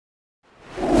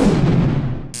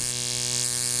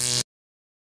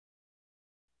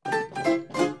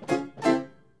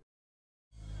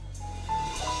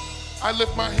I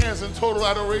lift my hands in total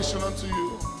adoration unto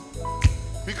you.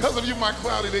 Because of you, my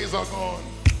cloudy days are gone.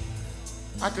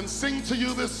 I can sing to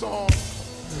you this song.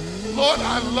 Lord,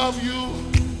 I love you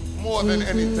more than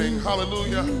anything.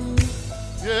 Hallelujah.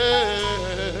 Yes.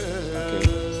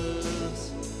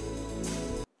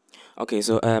 Okay,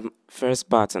 so first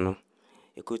part, you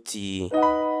could see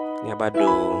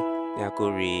Nyabado,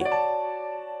 Nyakuri,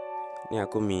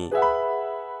 Nyakumi,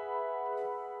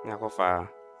 Nyakofa.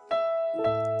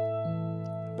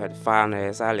 But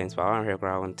far silence for one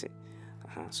ground.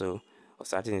 So I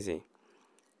starting to say.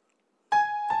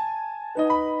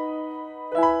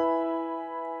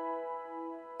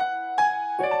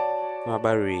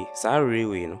 Mabari, sorry,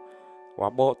 we know.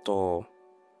 Waboto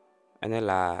and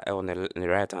on the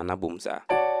right and a boom, sir.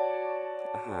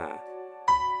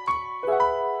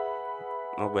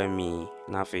 Over me,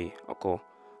 Nafi, Oko,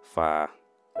 far.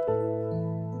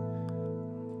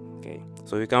 Okay,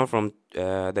 so we come from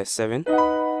the 7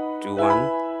 to 1,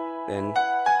 then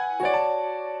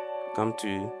come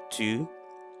to 2.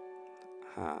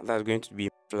 That's going to be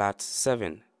flat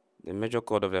 7, the major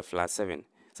chord of the flat 7,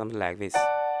 something like this.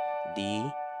 D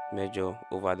major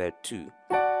over the 2.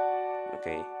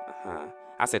 Okay,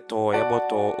 as a toy about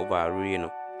to over re, you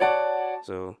know.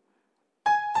 So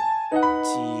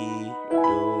T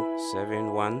do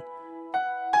 7 1.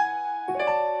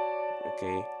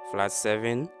 Okay, flat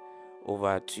 7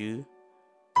 over 2.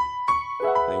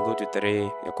 Then go to 3.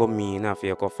 You call me now for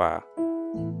your fa.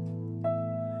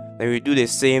 Then we do the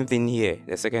same thing here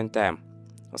the second time.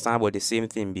 Or something about the same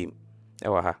thing beam.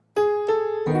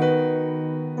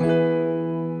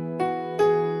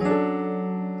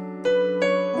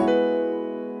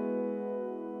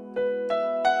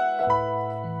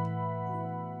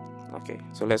 Okay,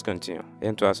 so let's continue.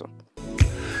 Into us.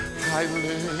 I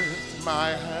lift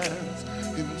my hands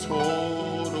in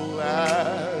total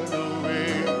adoration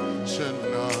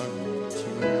unto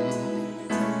you.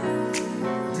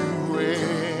 You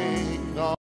reign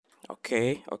on.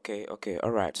 Okay.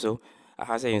 All right. So,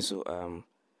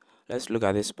 let's look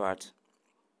at this part.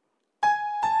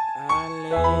 I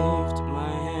lift my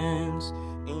hands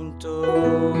in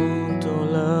total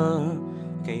love.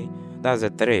 Okay, that's a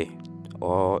 3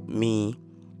 or me.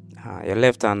 Your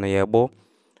left hand, your bow.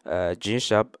 G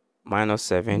sharp minus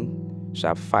 7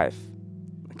 sharp 5.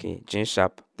 Okay, G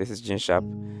sharp. This is G sharp.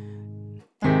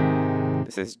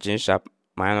 This is G sharp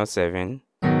minus 7.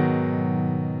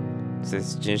 This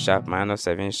is G sharp minus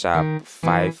 7 sharp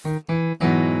 5.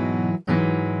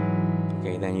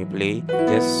 Okay, then you play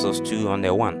just those 2 on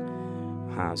the 1.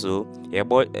 So your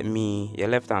boy me your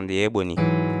left hand the ebony.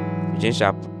 G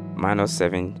sharp minus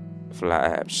 7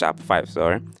 sharp 5.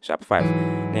 Sorry, sharp 5.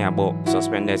 Then about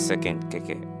suspended second.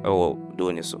 Okay. Oh,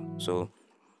 doing this so.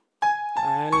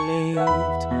 I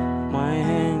lift my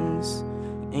hands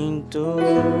into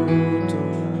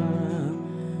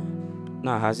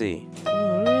now has a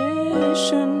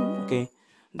duration. Okay,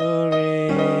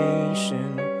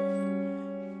 duration.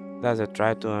 That's a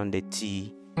tritone on the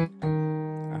T.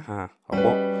 About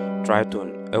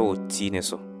tritone oh T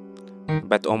so.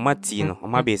 But on my T no, on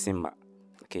my bass in back.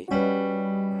 Okay.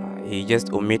 He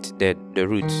just omit the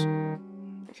roots.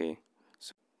 Okay.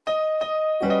 So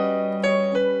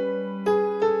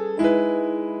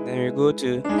then we go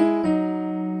to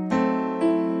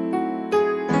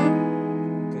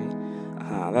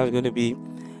that's going to be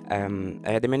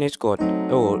the diminished chord.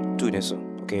 Oh, 2 so.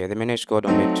 Okay, the diminished chord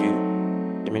on the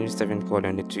 2, diminished 7 chord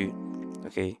on the 2.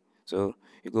 Okay, so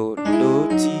you go do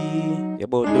T, you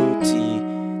about do T,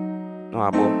 no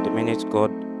about diminished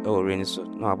chord. Oh, re so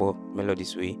no about melody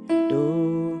this way.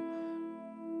 Do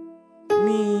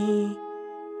mi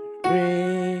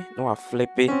re no I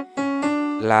flip it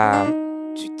la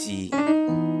to T.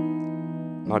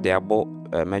 No they about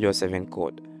major 7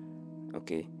 chord.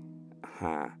 Okay.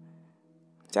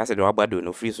 Just do abado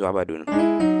no free so abado no.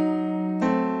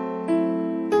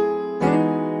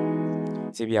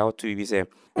 See we out to we say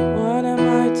what a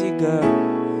mighty God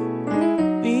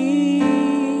we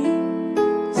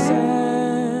serve.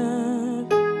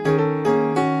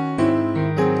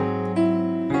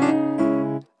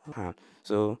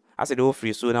 So I said oh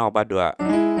free so now abado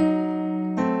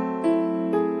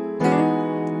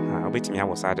wait me I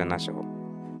was sad and natural.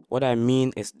 What I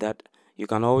mean is that you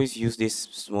can always use this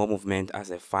small movement as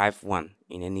a 5-1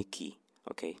 in any key.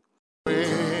 Okay.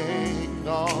 Reign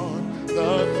on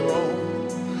the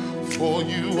throne, for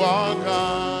you are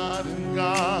God and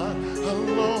God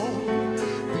alone.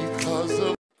 Because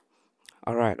of.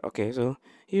 All right. Okay. So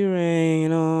you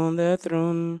reign on the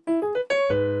throne.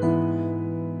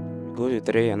 Go to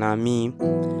 3 and now me.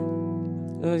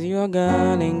 Because you are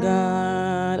God and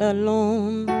God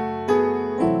alone.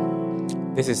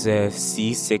 this is a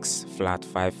C6 flat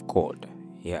 5 chord.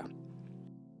 Yeah.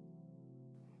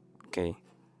 Okay.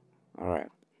 All right.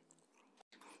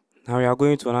 Now we are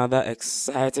going to another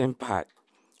exciting part.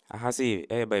 I see,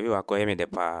 hey baby, we are going me the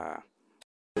pa.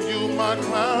 You, my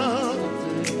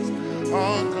clouds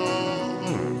are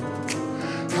gone.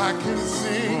 I can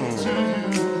sing to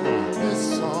you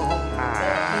this song.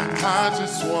 I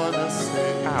just wanna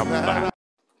say that.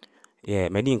 Yeah,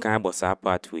 my didn't kind of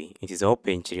part way. It is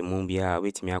open to remove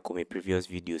wait me my previous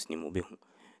videos ni move.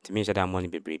 To make sure that money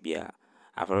be brave.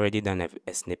 I've already done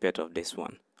a snippet of this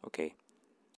one. Okay.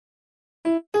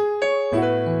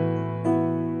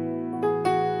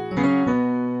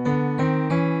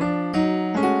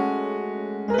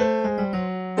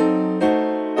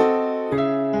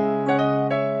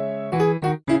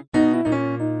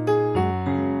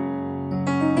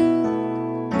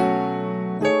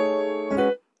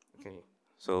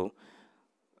 So,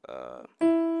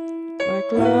 my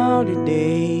cloudy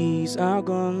days are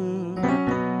gone.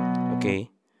 Okay,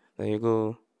 there you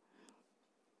go.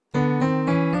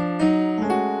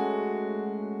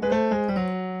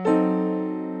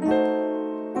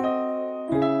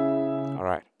 All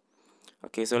right.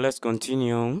 Okay, so let's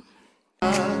continue.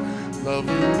 I love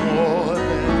you more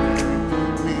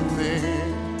than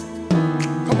anything.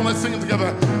 Come on, let's sing it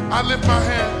together. I lift my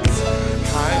hands.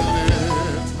 I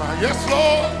lift my yes,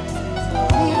 Lord.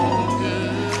 Ooh, yeah.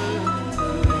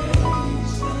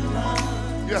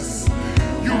 Yes,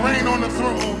 you reign on the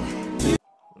throne.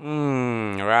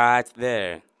 Right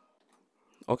there.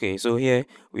 Okay, so here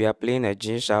we are playing a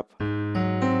G sharp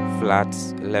flat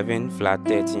 11 flat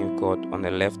 13 chord on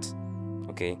the left.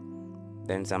 Okay,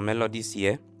 then some melodies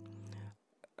here.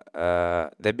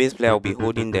 The bass player will be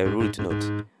holding the root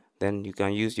note. Then you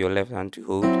can use your left hand to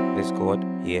hold this chord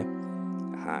here.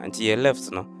 And to your left,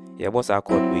 no, yeah, what's our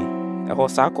chord way? A whole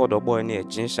chord or boy near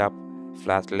G sharp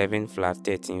flat 11 flat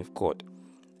 13 chord.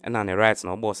 And on the right,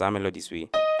 no, boss our melodies way.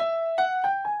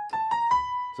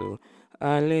 So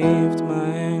I lift my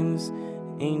hands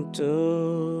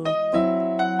into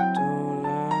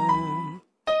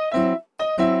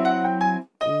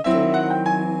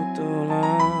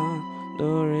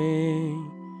do re.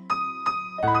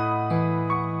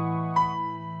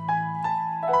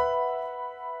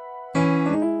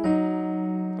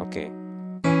 Okay.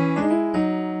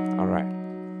 All right.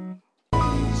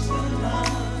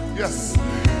 Yes,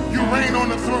 you reign on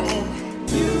the throne.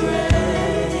 You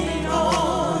reign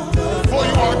on the throne. For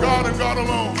you are God and God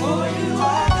alone. For you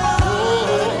are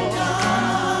God and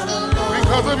God alone.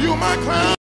 Because of you, my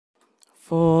cloud.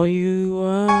 For you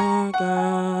are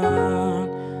God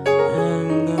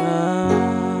and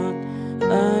God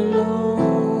alone.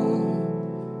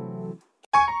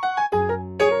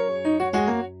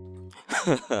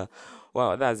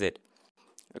 Wow, that's it.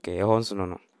 Okay,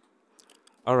 no.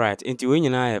 All right, into when you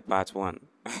know part 1.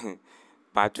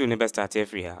 Part 2 never start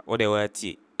every year. What they were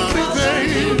tea.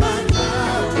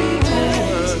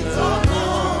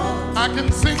 I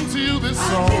can sing to you this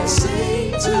song.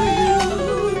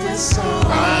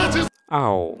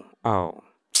 Ow.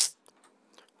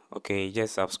 Okay,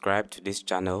 just subscribe to this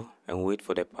channel and wait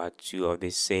for the part 2 of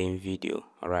this same video.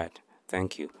 Alright,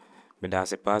 thank you. But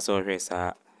that's a part of this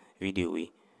video.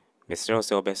 Mr.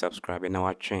 Also, subscribe and now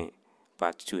I train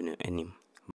part 2 no anymore.